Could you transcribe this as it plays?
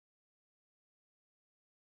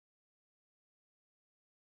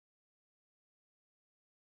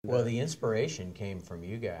Well, the inspiration came from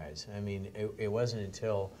you guys. I mean, it wasn't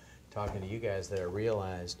until talking to you guys that I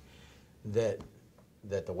realized that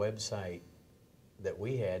the website that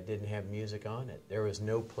we had didn't have music on it. There was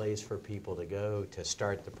no place for people to go to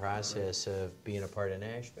start the process of being a part of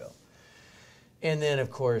Nashville. And then, of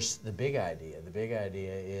course, the big idea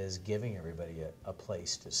is giving everybody a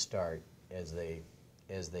place to start as they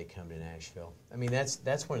come to Nashville. I mean,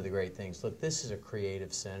 that's one of the great things. Look, this is a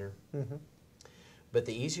creative center. Mm-hmm. But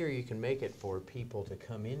the easier you can make it for people to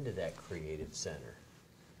come into that creative center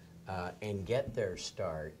and get their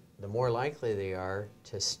start, the more likely they are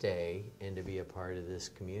to stay and to be a part of this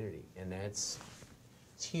community. And it's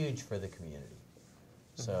huge for the community.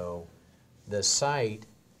 Mm-hmm. So the site,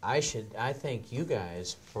 I thank you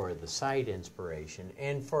guys for the site inspiration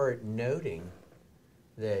and for noting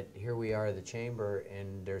that here we are at the Chamber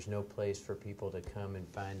and there's no place for people to come and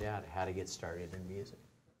find out how to get started in music.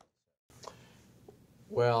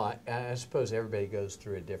 Well, I suppose everybody goes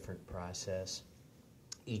through a different process.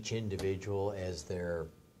 Each individual, as they're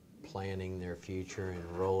planning their future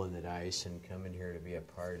and rolling the dice and coming here to be a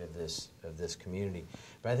part of this community.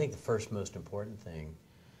 But I think the first most important thing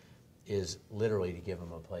is literally to give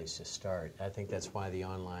them a place to start. I think that's why the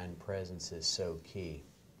online presence is so key,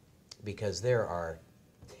 because there are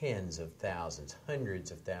tens of thousands,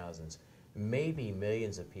 hundreds of thousands, maybe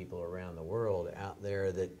millions of people around the world out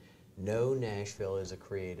there that know Nashville is a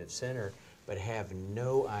creative center, but have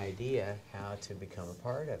no idea how to become a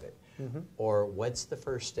part of it. Mm-hmm. Or what's the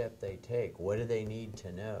first step they take? What do they need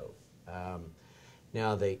to know?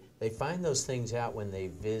 Now, they find those things out when they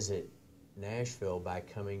visit Nashville by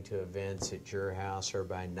coming to events at your house or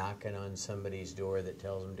by knocking on somebody's door that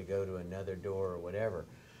tells them to go to another door or whatever.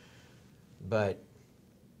 But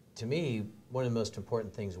to me, one of the most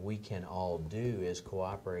important things we can all do is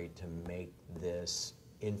cooperate to make this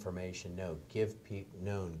information known,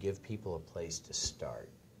 give people a place to start.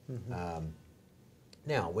 Mm-hmm.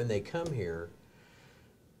 Now, when they come here,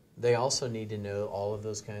 they also need to know all of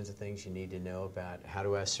those kinds of things. You need to know about how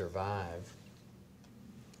do I survive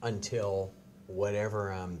until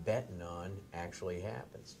whatever I'm betting on actually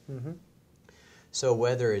happens. Mm-hmm. So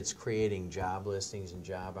whether it's creating job listings and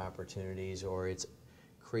job opportunities, or it's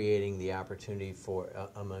creating the opportunity for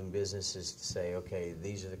among businesses to say, okay,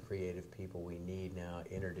 these are the creative people we need now,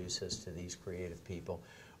 introduce us to these creative people,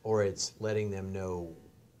 or it's letting them know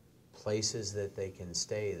places that they can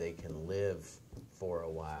stay, they can live for a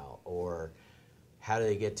while, or how do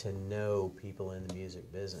they get to know people in the music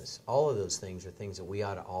business. All of those things are things that we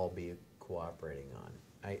ought to all be cooperating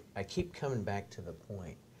on. I keep coming back to the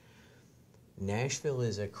point. Nashville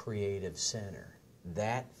is a creative center.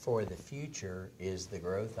 That, for the future, is the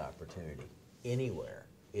growth opportunity anywhere.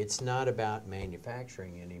 It's not about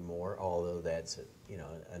manufacturing anymore, although that's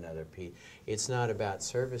another piece. It's not about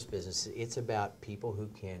service businesses. It's about people who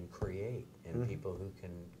can create and mm-hmm. people who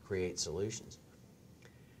can create solutions.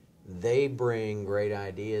 They bring great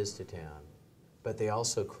ideas to town, but they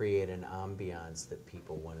also create an ambiance that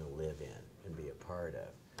people want to live in and be a part of.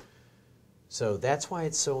 So that's why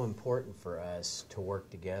it's so important for us to work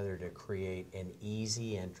together to create an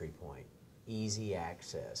easy entry point, easy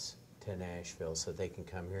access to Nashville so they can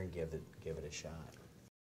come here and give it a shot.